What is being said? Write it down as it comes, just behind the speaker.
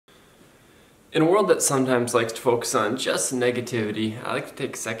In a world that sometimes likes to focus on just negativity, I like to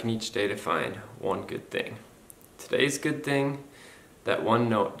take a second each day to find one good thing. Today's good thing, that one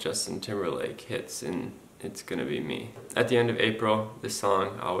note Justin Timberlake hits, and it's gonna be me. At the end of April, this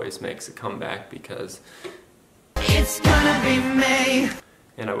song always makes a comeback because it's gonna be me.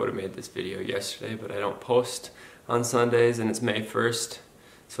 And I would have made this video yesterday, but I don't post on Sundays, and it's May 1st,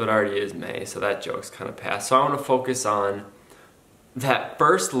 so it already is May, so that joke's kind of past. So I want to focus on that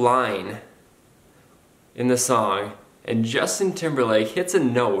first line in the song, and Justin Timberlake hits a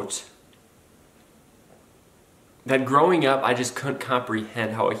note that growing up I just couldn't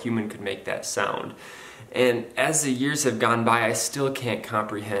comprehend how a human could make that sound. And as the years have gone by, I still can't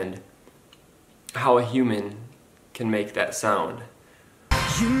comprehend how a human can make that sound.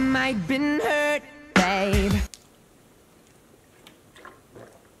 You might been hurt, babe.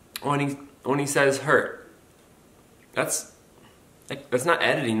 When he says hurt, that's not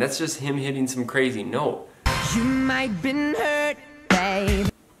editing, that's just him hitting some crazy note. You might been hurt, babe.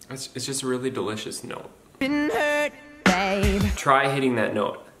 It's just a really delicious note. Been hurt, babe. Try hitting that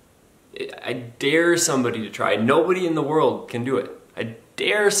note. I dare somebody to try. Nobody in the world can do it. I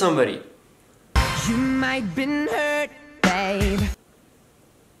dare somebody. You might been hurt, babe.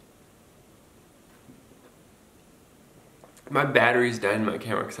 My battery's died in my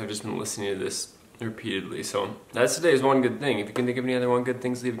camera because I've just been listening to this repeatedly. So that's today's one good thing. If you can think of any other one good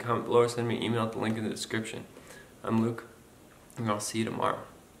things, leave a comment below or send me an email at the link in the description. I'm Luke, and I'll see you tomorrow.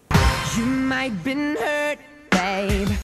 You might been hurt, babe.